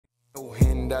No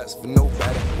handouts for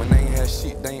nobody. When they ain't had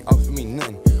shit, they ain't offer me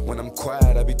nothing. When I'm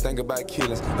quiet, I be thinking about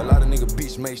killings. A lot of nigga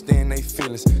bitch may stay in they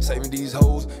feelings. Saving these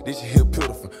hoes, this shit here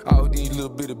beautiful. All these little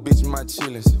bitty bitch my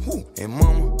chillings. Whew. And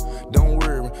mama, don't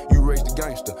worry, you raised a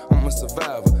gangster. I'm a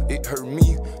survivor. It hurt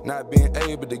me not being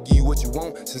able to give you what you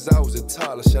want since I was a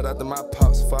toddler. Shout out to my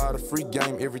pops for all the free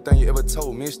game. Everything you ever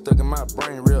told me, it's stuck in my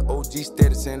brain. Real OG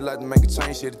status ain't like to make a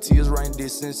change. Shed the tears right in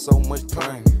this since so much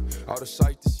pain. All the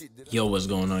shit that Yo, what's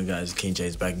going on, guys? King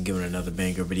J's back and giving another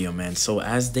banger video, man. So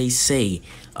as they say,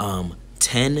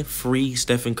 10 free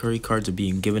Stephen Curry cards are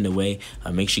being given away.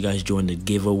 Make sure you guys join the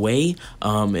giveaway.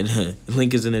 And the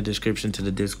link is in the description to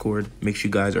the Discord. Make sure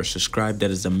you guys are subscribed.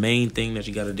 That is the main thing that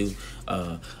you got to do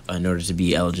in order to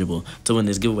be eligible to win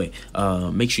this giveaway.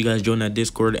 Make sure you guys join that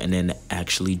Discord and then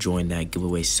actually join that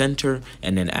giveaway center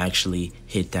and then actually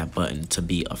hit that button to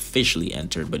be officially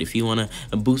entered. But if you want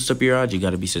to boost up your odds, you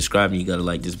got to be subscribed and you got to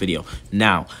like this video.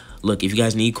 Now, look, if you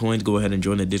guys need coins, go ahead and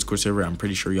join the Discord server. I'm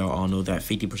pretty sure y'all all know that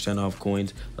 50% off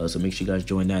coins. So make sure you guys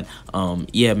join that.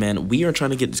 Yeah, man, we are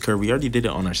trying to get this curry. We already did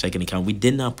it on our second account. We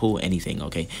did not pull anything,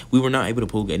 okay? We were not able to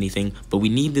pull anything, but we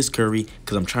need this curry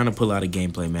because I'm trying to pull out a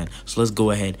gameplay, man. So let's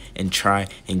go ahead and try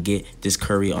and get this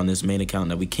curry on this main account.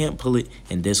 Now, we can't pull it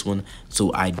in this one,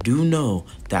 so I do know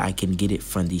that I can get it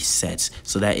from these sets.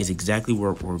 So that is exactly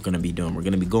what we're going to be doing. We're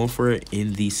going to be going for it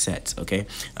in these sets, okay?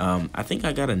 I think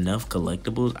I got enough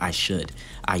collectibles. I should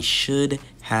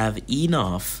have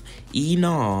enough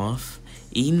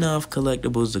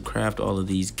collectibles to craft all of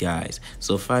these guys.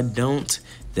 So if I don't,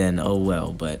 then oh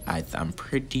well, but I'm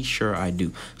pretty sure I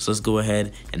do. So let's go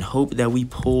ahead and hope that we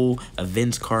pull a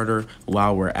Vince Carter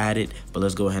while we're at it. But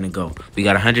let's go ahead and go. We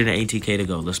got 118k to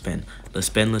go. Let's spend. Okay,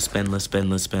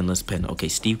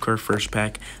 Steve Kerr first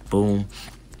pack. Boom.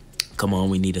 Come on,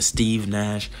 we need a Steve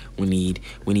Nash. We need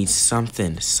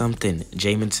something.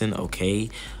 Jamison, okay.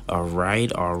 All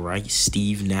right.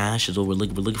 Steve Nash is what we're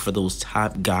looking for, those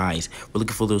top guys. We're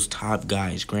looking for those top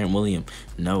guys. Grant Williams.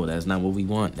 No, that's not what we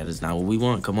want. That is not what we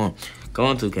want. Come on,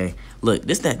 2K. Look,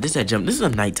 this that jump. This is a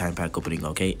nighttime pack opening,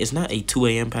 okay? It's not a 2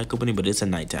 a.m. pack opening, but it's a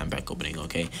nighttime pack opening,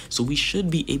 okay? So we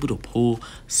should be able to pull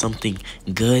something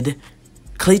good.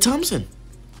 Klay Thompson,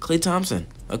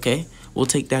 okay? We'll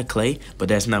take that Clay, but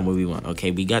that's not what we want,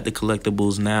 okay? We got the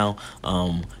collectibles now,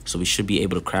 so we should be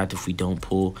able to craft if we don't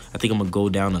pull. I think I'm going to go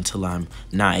down until I'm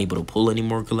not able to pull any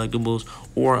more collectibles,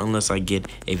 or unless I get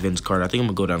a Vince card. I think I'm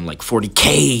going to go down to like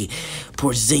 40K.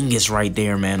 Porzingis right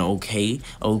there, man. Okay.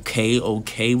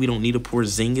 We don't need a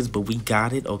Porzingis, but we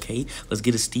got it, okay? Let's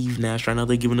get a Steve Nash. Right now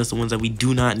they're giving us the ones that we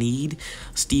do not need.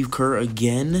 Steve Kerr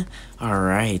again. All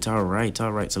right.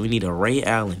 So we need a Ray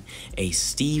Allen, a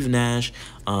Steve Nash,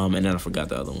 and then I forgot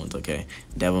the other ones, okay?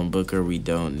 Devin Booker we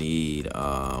don't need.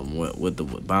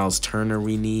 What Miles Turner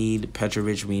we need.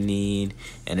 Petrovic we need.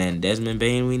 And then Desmond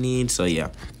Bane we need. So,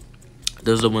 yeah.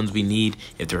 Those are the ones we need.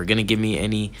 If they're going to give me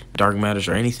any Dark Matters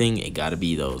or anything, it got to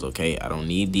be those, okay? I don't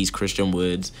need these Christian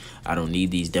Woods. I don't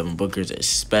need these Devin Bookers,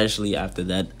 especially after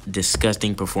that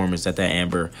disgusting performance that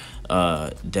Amber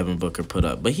Devin Booker put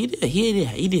up. But he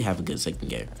did have a good second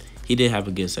game.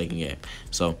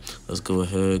 So let's go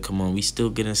ahead. Come on, we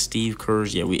still getting Steve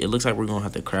Kerr's. Yeah, it looks like we're gonna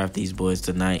have to craft these boys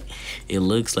tonight. It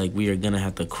looks like we are gonna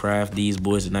have to craft these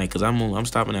boys tonight because I'm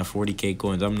stopping at 40K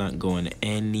coins. I'm not going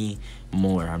any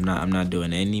more. I'm not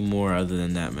doing any more other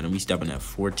than that, man. We stopping at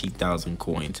 40,000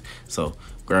 coins. So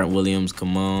Grant Williams,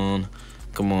 come on,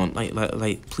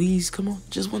 like, please, come on,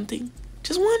 just one thing,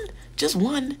 just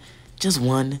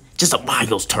a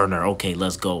Miles Turner. Okay,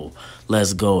 let's go.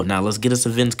 Now let's get us a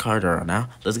Vince Carter.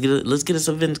 Let's get us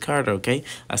a Vince Carter. Okay,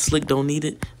 I slick don't need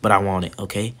it, but I want it.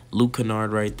 Okay, Luke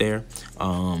Kennard right there.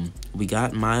 We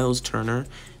got Miles Turner.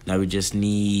 Now we just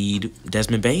need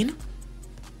Desmond Bane,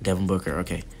 Devin Booker.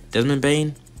 Okay, Desmond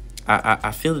Bane.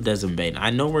 I feel the Desmond Bane.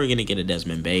 I know we're gonna get a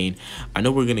Desmond Bane. I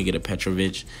know we're gonna get a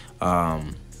Petrovic.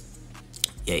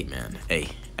 Hey man,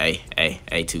 hey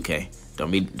 2K.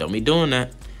 Don't be doing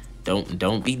that.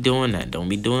 Don't be doing that. Don't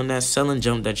be doing that selling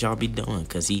jump that y'all be doing,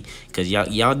 cause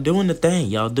y'all doing the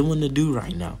thing. Y'all doing the do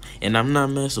right now, and I'm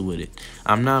not messing with it.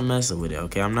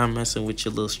 Okay, I'm not messing with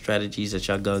your little strategies that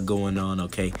y'all got going on.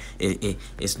 Okay,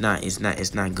 it's not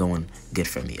going good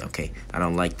for me. Okay, I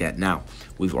don't like that. Now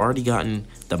we've already gotten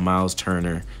the Miles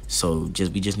Turner, so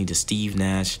we just need a Steve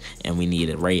Nash and we need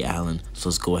a Ray Allen. So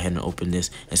let's go ahead and open this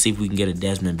and see if we can get a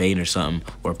Desmond Bane or something,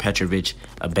 or Petrovic.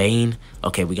 A Bane.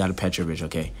 Okay, we got a Petrovic.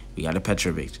 Okay, we got a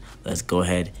Petrovic. Let's go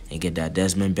ahead and get that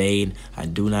Desmond Bane. I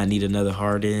do not need another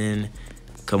Harden.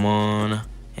 Come on.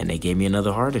 And they gave me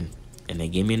another Harden. And they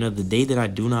gave me another day that I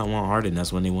do not want Harden.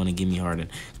 That's when they want to give me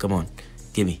Harden. Come on.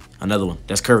 Give me another one.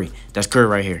 That's Curry. That's Curry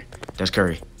right here. That's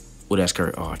Curry. Well, that's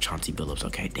Curry. Oh, Chauncey Billups.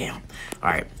 Okay, damn. All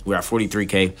right, we're at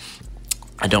 43K.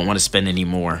 I don't want to spend any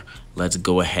more. Let's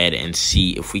go ahead and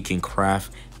see if we can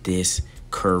craft this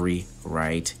Curry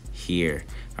right here.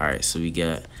 All right, so we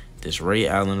got this Ray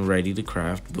Allen ready to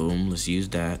craft. Boom, let's use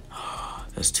that.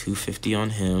 That's 250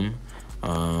 on him.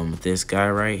 This guy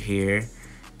right here,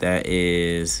 that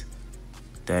is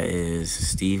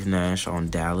Steve Nash on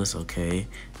Dallas. Okay,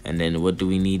 and then what do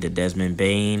we need? The Desmond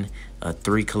Bain,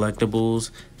 3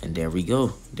 collectibles, and there we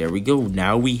go. There we go.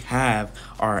 Now we have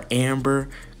our Amber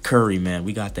Curry, man.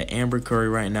 We got the Amber Curry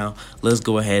right now. Let's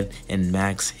go ahead and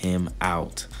max him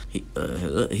out.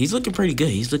 He's looking pretty good.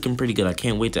 He's looking pretty good. I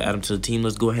can't wait to add him to the team.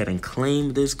 Let's go ahead and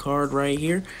claim this card right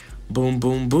here. Boom,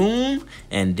 boom, boom.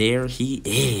 And there he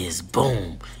is.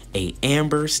 Boom. A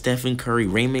Amber Stephen Curry,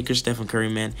 Rainmaker Stephen Curry,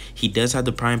 man. He does have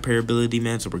the prime pair ability,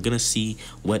 man, so we're going to see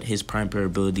what his prime pair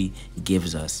ability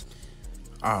gives us.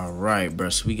 All right, bro.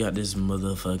 So we got this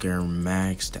motherfucker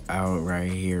maxed out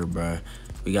right here, bro.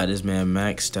 We got this man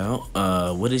maxed out.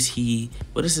 What is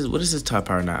his top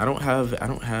power now? I don't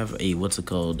have a what's it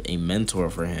called, a mentor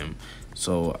for him.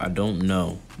 So I don't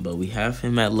know. But we have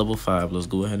him at level 5. Let's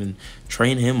go ahead and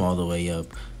train him all the way up.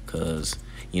 Cause,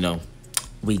 you know,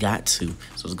 we got to.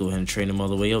 So let's go ahead and train him all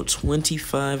the way up.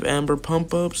 25 Amber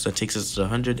pump ups. That takes us to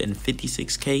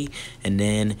 156K. And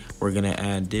then we're gonna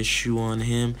add this shoe on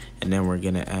him. And then we're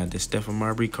gonna add the Stephen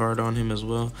Marbury card on him as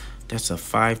well. That's a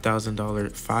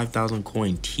 $5,000, 5,000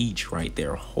 coin teach right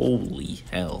there. Holy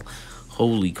hell.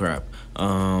 Holy crap.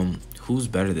 Who's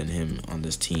better than him on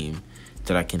this team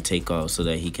that I can take off so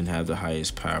that he can have the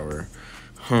highest power?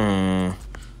 LeBron?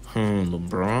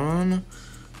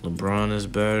 LeBron is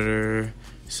better.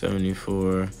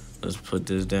 74. Let's put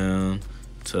this down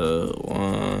to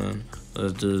 1.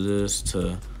 Let's do this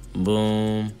to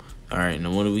boom. All right,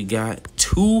 now what do we got?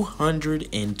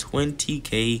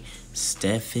 220K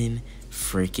Stephen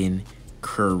freaking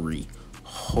Curry.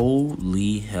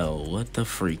 Holy hell, what the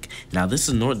freak. Now this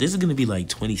is gonna be like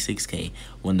 26K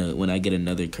when I get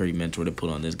another Curry mentor to put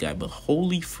on this guy. But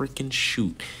holy freaking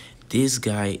shoot, this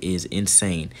guy is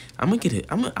insane. I'm not gonna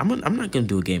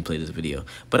do a gameplay this video,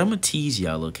 but I'm gonna tease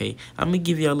y'all, okay? I'm gonna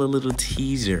give y'all a little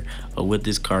teaser of what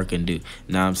this card can do.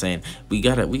 Now I'm saying we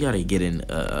gotta get in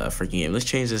a freaking game. Let's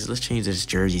change this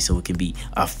jersey so it can be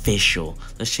official.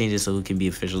 Let's change it so it can be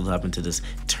official. Let's hop into this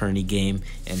tourney game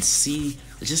and see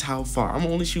just how far. I'm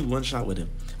gonna only shoot 1 shot with him.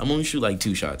 I'm gonna shoot like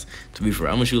 2 shots. To be fair,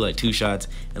 I'm gonna shoot like 2 shots,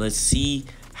 and let's see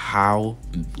how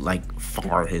like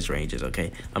far his range is.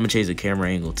 Okay, I'm gonna change the camera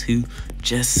angle too,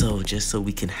 just so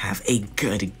we can have a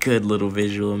good little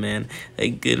visual, man. A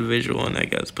good visual on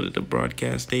that, guys. Put it at the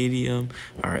broadcast stadium.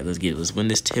 All right, let's win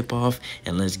this tip off,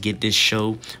 and let's get this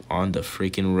show on the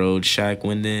freaking road. Shaq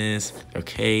win this.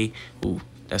 Okay. Ooh,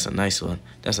 that's a nice one.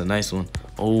 That's a nice one.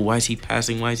 Oh, why is he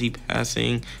passing? Why is he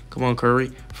passing? Come on,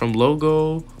 Curry. From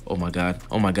logo. Oh my god.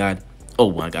 Oh my god. Oh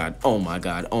my god. Oh my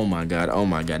god. Oh my god. Oh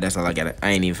my god. That's all I got.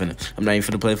 I'm not even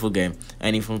finna play a full game.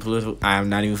 I'm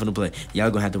not even finna play.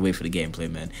 Y'all gonna have to wait for the gameplay,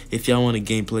 man. If y'all want a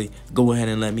gameplay, go ahead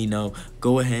and let me know.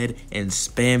 Go ahead and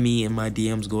spam me in my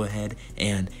DMs. Go ahead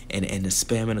and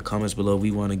spam in the comments below. We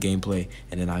want a gameplay,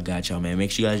 and then I got y'all, man.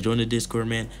 Make sure you guys join the Discord,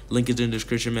 man. Link is in the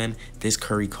description, man. This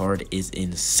Curry card is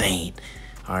insane.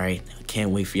 All right, I can't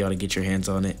wait for y'all to get your hands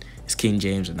on it. It's King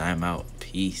James, and I'm out.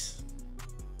 Peace.